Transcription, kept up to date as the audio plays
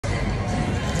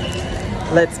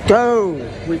Let's go!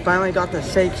 We finally got the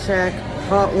Shake Shack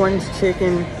Hot Ones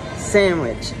chicken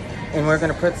sandwich. And we're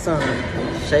gonna put some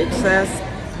shake sauce.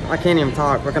 I can't even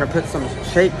talk. We're gonna put some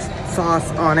shake sauce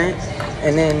on it.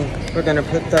 And then we're gonna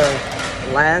put the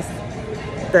last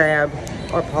dab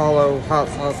Apollo hot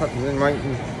sauce. I've been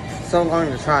waiting so long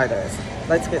to try this.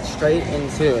 Let's get straight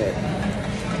into it.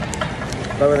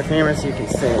 Lower the camera so you can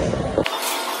see it.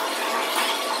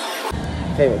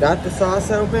 Okay, we got the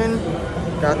sauce open.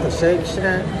 Got the Shake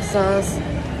Shack sauce.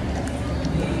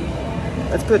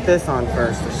 Let's put this on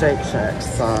first, the Shake Shack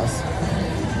sauce.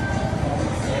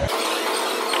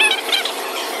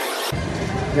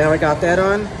 Now we got that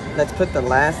on. Let's put the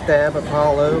last dab of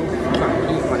Apollo on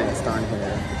heat when it's done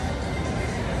here.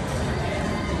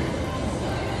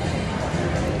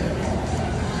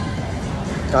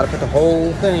 Gotta put the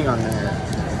whole thing on there.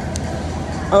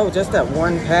 Oh, just that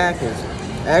one pack is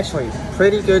actually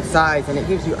pretty good size and it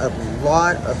gives you a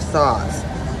lot of sauce.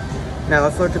 Now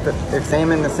let's look at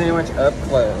examine the sandwich up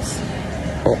close.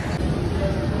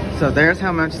 So there's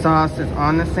how much sauce is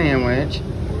on the sandwich.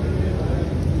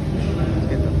 Let's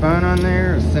get the bun on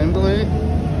there, assemble it.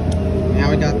 Now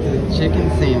we got the chicken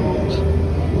sandwich.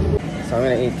 So I'm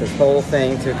gonna eat this whole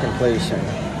thing to completion.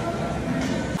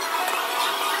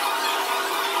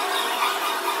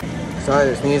 Sorry,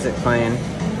 there's music playing.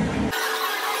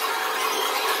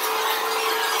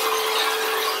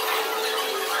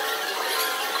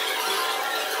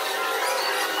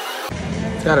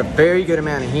 It's got a very good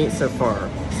amount of heat so far.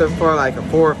 So far, like a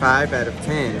 4 or 5 out of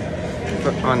 10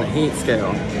 on the heat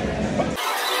scale.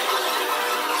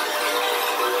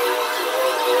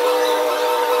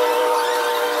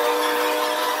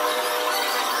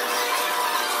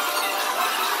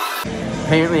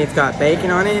 Apparently it's got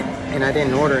bacon on it, and I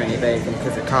didn't order any bacon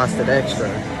because it costed extra.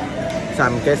 So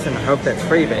I'm guessing, I hope that's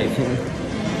free bacon.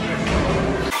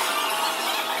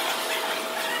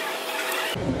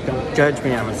 Don't judge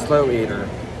me, I'm a slow eater.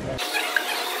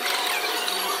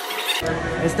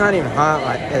 It's not even hot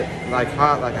like I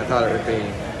thought it would be.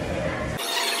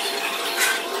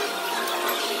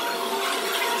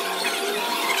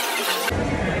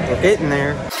 We're getting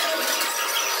there.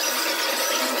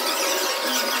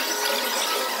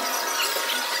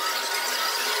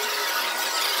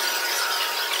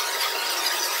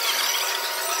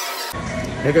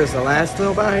 Here goes the last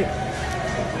little bite.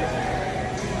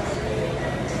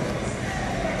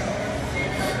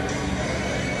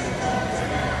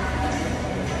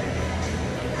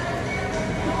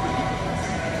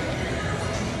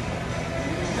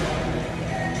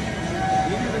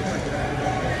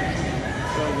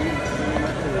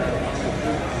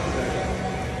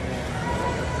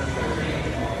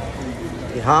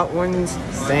 The Hot Ones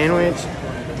sandwich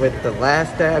with the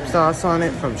last dab sauce on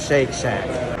it from Shake Shack.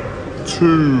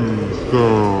 2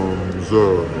 thumbs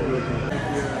up.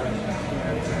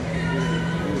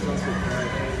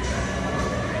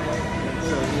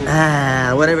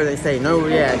 Whatever they say, no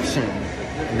reaction,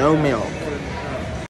 no milk.